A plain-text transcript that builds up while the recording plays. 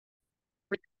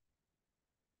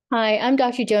Hi, I'm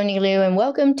Dr. Joanny Liu, and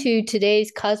welcome to today's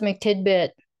Cosmic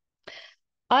Tidbit.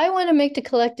 I want to make the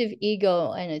collective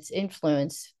ego and its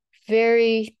influence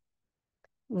very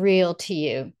real to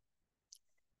you.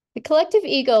 The collective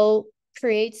ego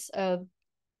creates a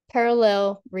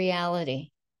parallel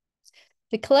reality.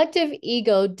 The collective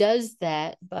ego does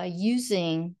that by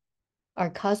using our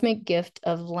cosmic gift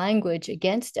of language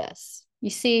against us.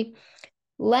 You see,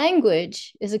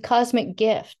 language is a cosmic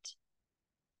gift.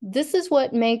 This is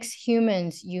what makes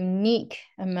humans unique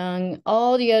among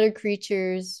all the other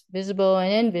creatures, visible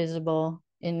and invisible,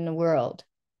 in the world.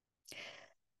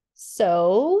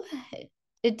 So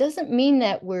it doesn't mean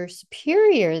that we're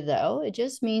superior, though. It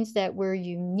just means that we're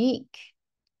unique.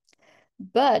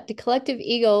 But the collective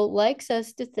ego likes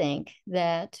us to think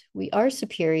that we are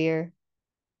superior,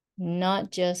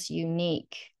 not just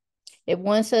unique. It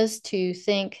wants us to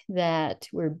think that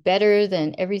we're better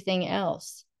than everything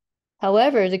else.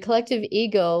 However, the collective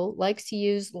ego likes to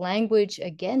use language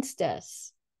against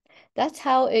us. That's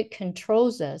how it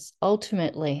controls us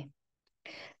ultimately.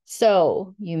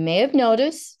 So you may have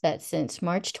noticed that since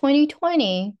March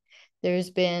 2020, there's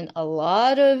been a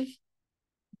lot of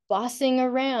bossing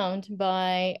around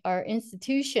by our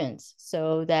institutions.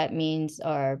 So that means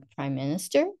our prime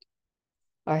minister,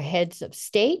 our heads of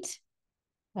state,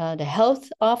 the health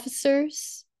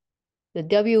officers, the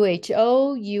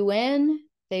WHO, UN,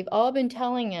 they've all been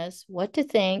telling us what to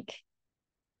think,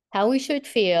 how we should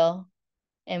feel,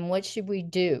 and what should we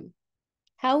do,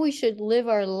 how we should live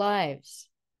our lives.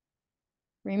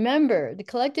 Remember, the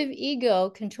collective ego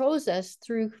controls us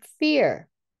through fear.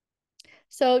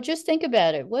 So just think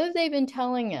about it. What have they been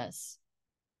telling us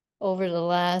over the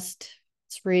last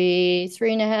three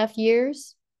and a half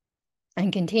years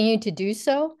and continue to do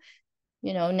so?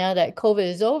 Now that COVID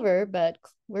is over, but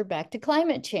we're back to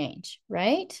climate change,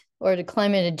 right? Or the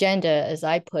climate agenda, as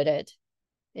I put it.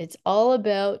 It's all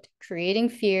about creating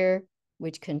fear,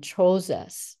 which controls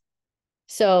us.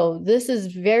 So this is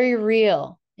very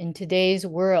real in today's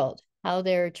world, how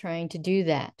they're trying to do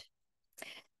that.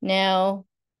 Now,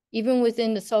 even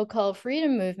within the so-called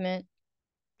freedom movement,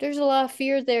 there's a lot of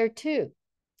fear there too.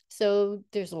 So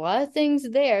there's a lot of things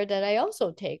there that I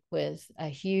also take with a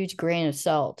huge grain of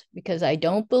salt because I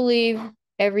don't believe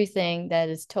everything that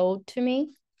is told to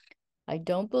me. I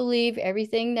don't believe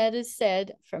everything that is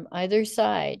said from either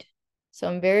side. So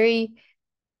I'm very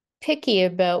picky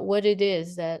about what it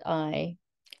is that I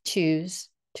choose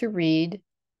to read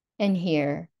and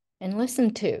hear and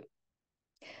listen to.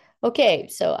 Okay,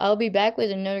 so I'll be back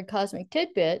with another cosmic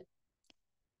tidbit.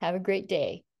 Have a great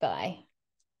day. Bye.